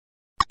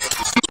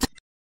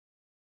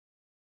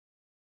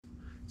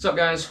What's up,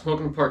 guys?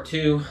 Welcome to part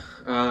 2.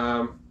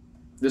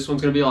 This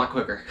one's going to be a lot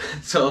quicker.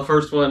 So the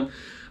first one,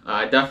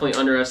 I definitely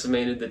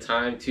underestimated the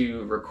time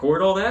to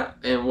record all that,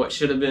 and what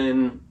should have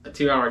been a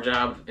 2-hour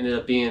job ended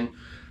up being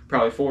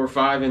probably 4 or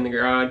 5 in the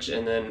garage,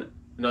 and then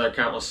another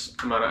countless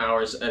amount of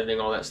hours editing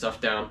all that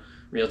stuff down.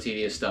 Real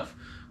tedious stuff.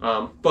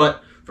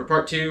 But for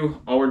part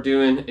 2, all we're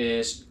doing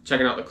is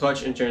checking out the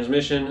clutch and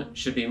transmission.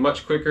 Should be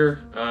much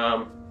quicker,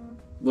 a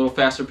little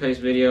faster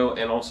paced video,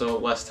 and also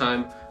less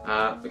time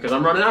because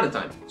I'm running out of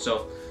time.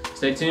 So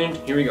stay tuned,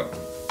 here we go.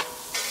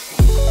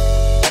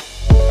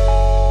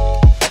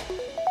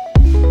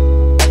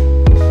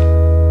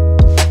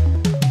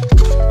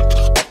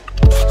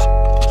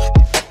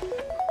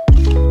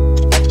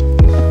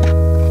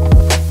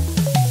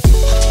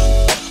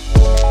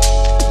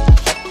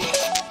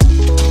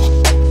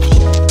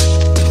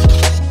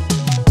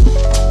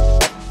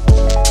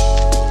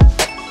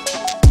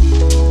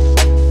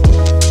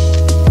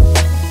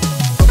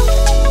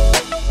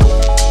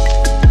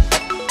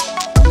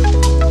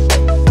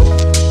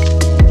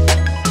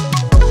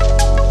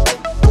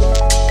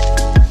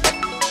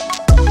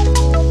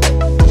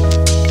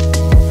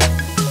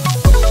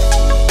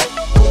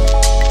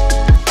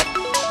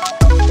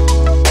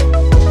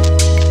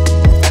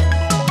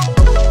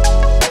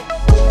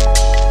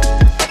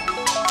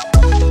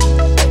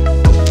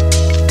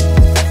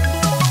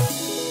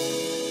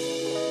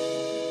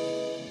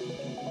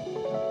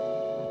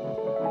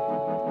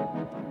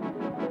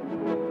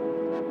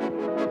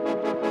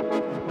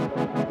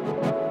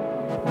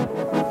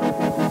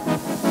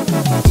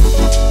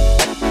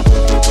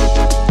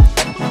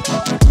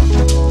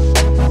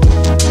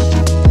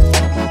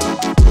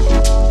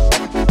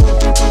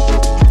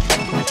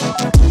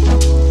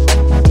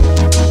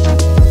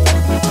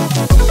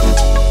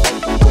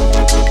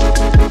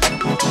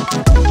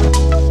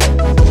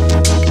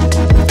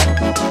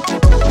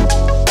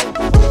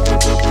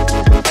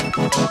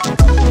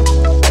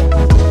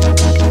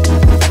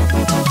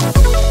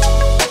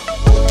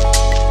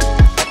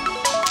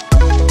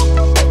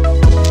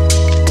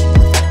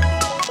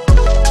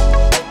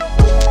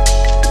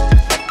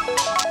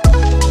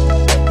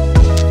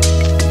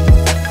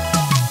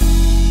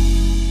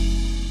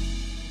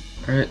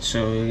 Alright,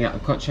 so we got the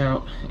clutch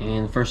out,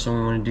 and the first thing we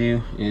want to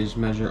do is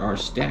measure our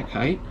stack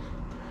height,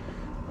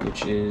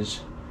 which is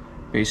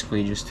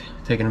basically just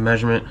taking a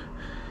measurement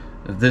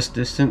of this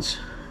distance,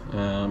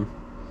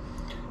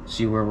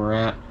 see where we're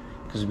at,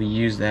 because we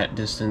use that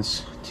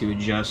distance to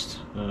adjust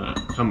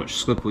how much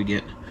slip we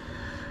get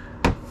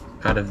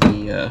out of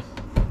the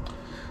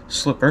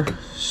slipper.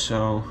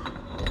 So,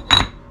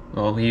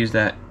 well, we use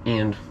that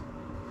and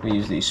we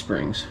use these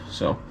springs.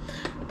 So,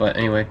 but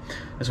anyway,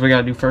 that's what we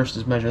gotta do first,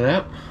 is measure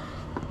that.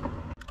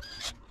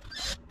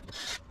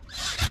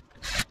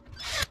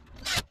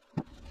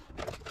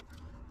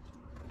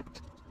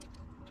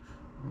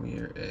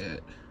 We're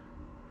at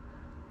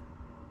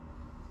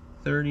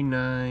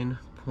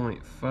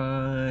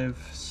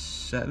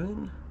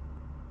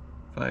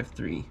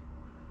 39.5753,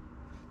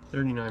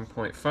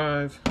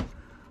 39.5,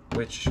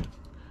 which I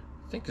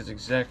think is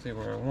exactly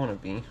where I want to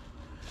be.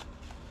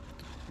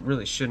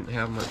 Really shouldn't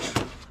have much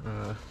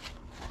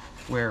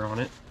wear on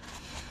it.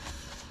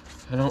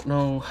 I don't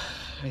know,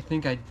 I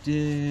think I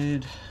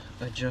did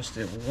adjust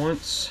it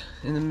once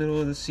in the middle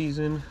of the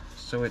season,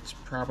 so it's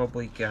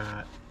probably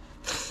got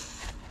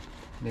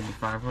maybe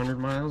 500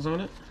 miles on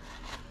it,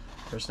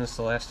 or since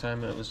the last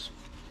time it was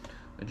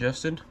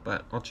adjusted,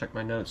 but I'll check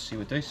my notes, see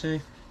what they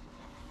say.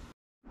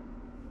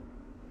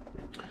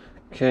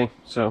 Okay,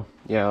 so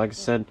yeah, like I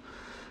said,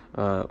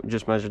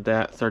 just measured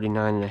that,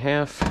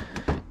 39.5,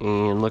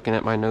 and looking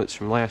at my notes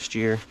from last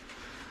year,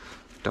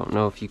 don't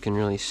know if you can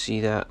really see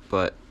that,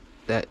 but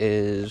that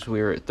is,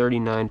 we were at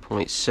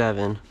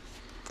 39.7,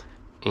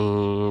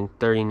 and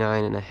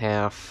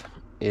 39.5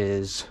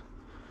 is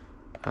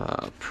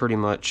pretty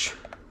much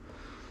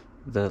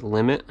the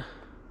limit,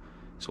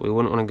 so we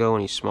wouldn't want to go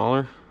any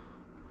smaller.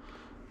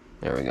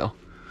 There we go.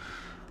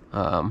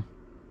 Or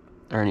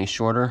any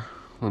shorter.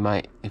 We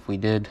might, if we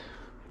did,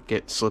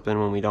 get slipping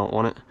when we don't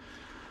want it.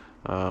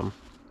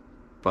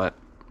 But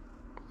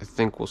I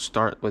think we'll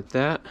start with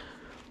that.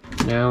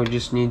 Now we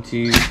just need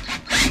to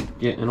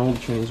get an old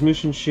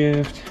transmission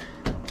shaft.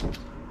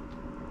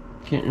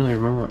 Can't really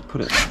remember where I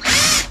put it.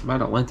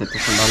 Might have lent it to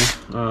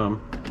somebody.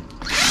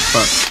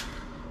 But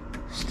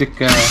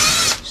stick an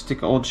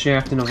old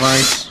shaft in a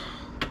vise,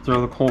 throw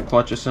the whole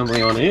clutch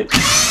assembly on it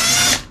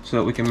so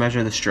that we can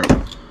measure the stroke.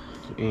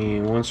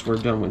 And once we're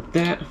done with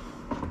that,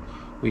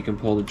 we can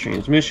pull the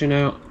transmission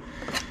out,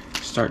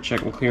 start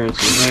checking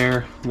clearances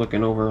there,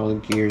 looking over all the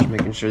gears,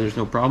 making sure there's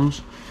no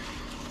problems,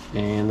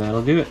 and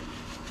that'll do it.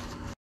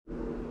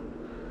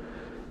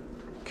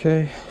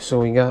 Okay, so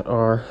we got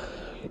our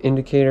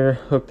indicator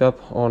hooked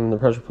up on the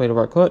pressure plate of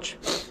our clutch.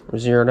 We're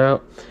zeroed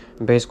out.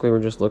 Basically, we're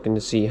just looking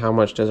to see how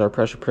much does our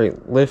pressure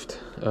plate lift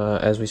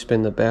as we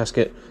spin the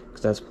basket,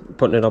 because that's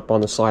putting it up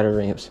on the slider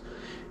ramps.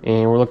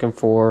 And we're looking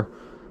for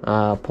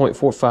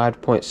 0.45 to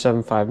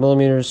 0.75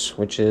 millimeters,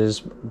 which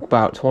is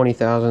about 20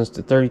 thousandths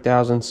to 30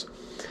 thousandths.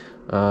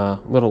 A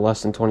little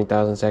less than 20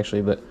 thousandths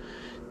actually, but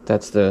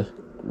that's the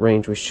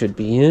range we should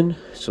be in.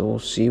 So we'll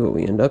see what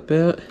we end up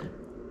at.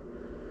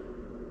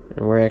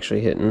 And we're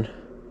actually hitting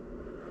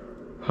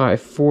high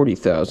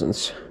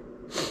 40,000s.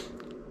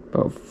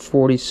 About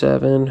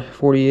 47,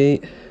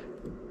 48.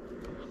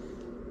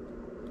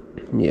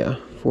 Yeah,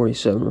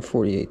 47 or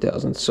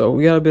 48,000. So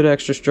we got a bit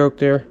extra stroke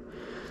there.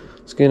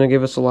 It's gonna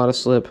give us a lot of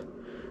slip.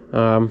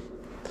 I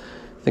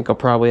think I'll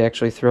probably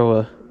actually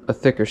throw a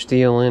thicker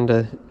steel in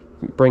to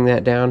bring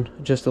that down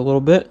just a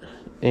little bit,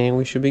 and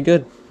we should be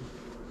good.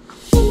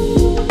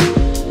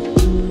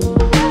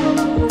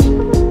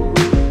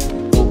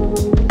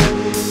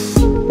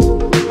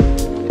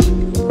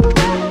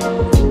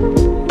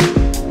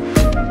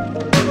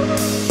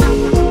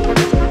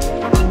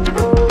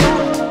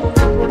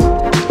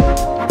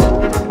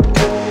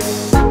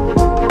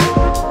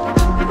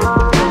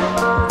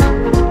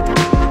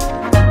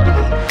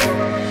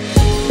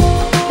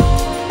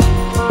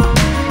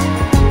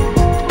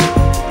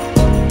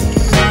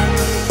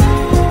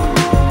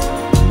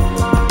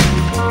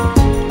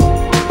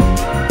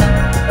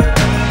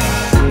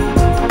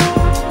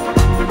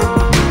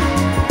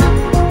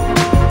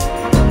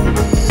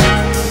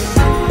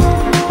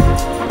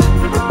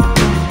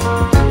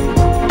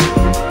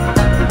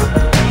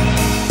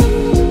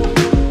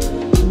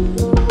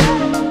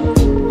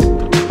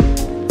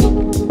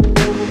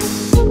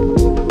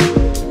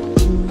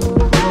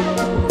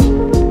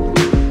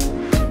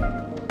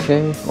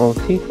 Okay, all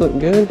the teeth look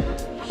good.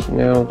 So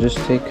now I'll just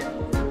take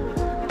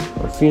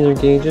our feeler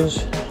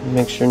gauges and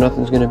make sure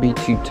nothing's going to be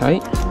too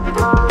tight.